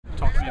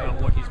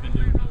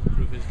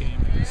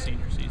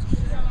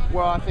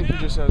Well, I think he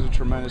just has a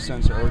tremendous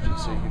sense of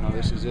urgency. You know,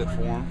 this is it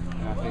for him,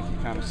 and I think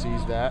he kind of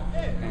sees that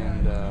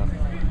and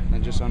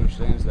just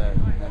understands that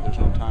there's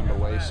no time to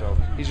waste. So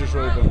he's just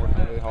really been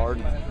working really hard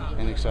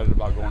and excited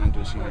about going into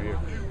his senior year.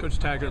 Coach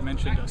Taggart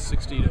mentioned a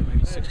 60 to maybe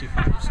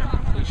 65%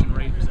 completion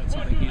rate. Is that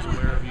something he's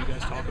aware of? You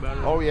guys talk about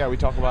it? Oh yeah, we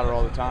talk about it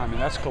all the time, and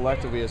that's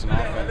collectively as an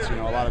offense. You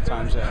know, a lot of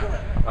times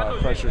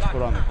that pressure is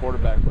put on the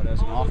quarterback, but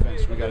as an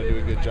offense, we got to do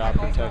a good job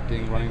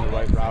protecting, running the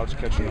right routes,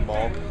 catching the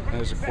ball,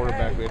 and as a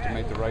quarterback, we have to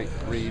make the right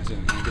reads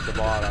and get the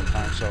ball out on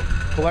time. So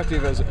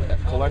collectively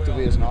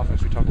as an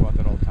offense, we talk about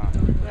that all the time.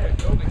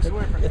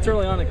 It's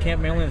early on in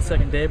camp, mainly on the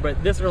second day,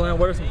 but this early on,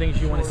 what are some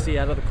things you want to see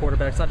out of the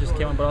quarterbacks, not just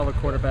Kalen, but all the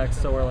quarterbacks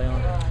so early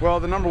on? Well,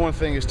 the number one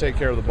thing is take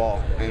care of the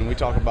ball, and we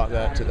talk about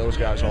that to those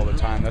guys all the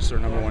time. That's their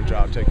number one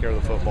job, take care of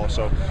the football.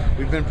 So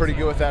we've been pretty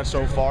good with that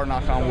so far,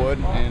 knock on wood,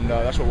 and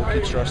that's what we'll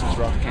keep stressing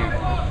throughout the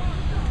camp.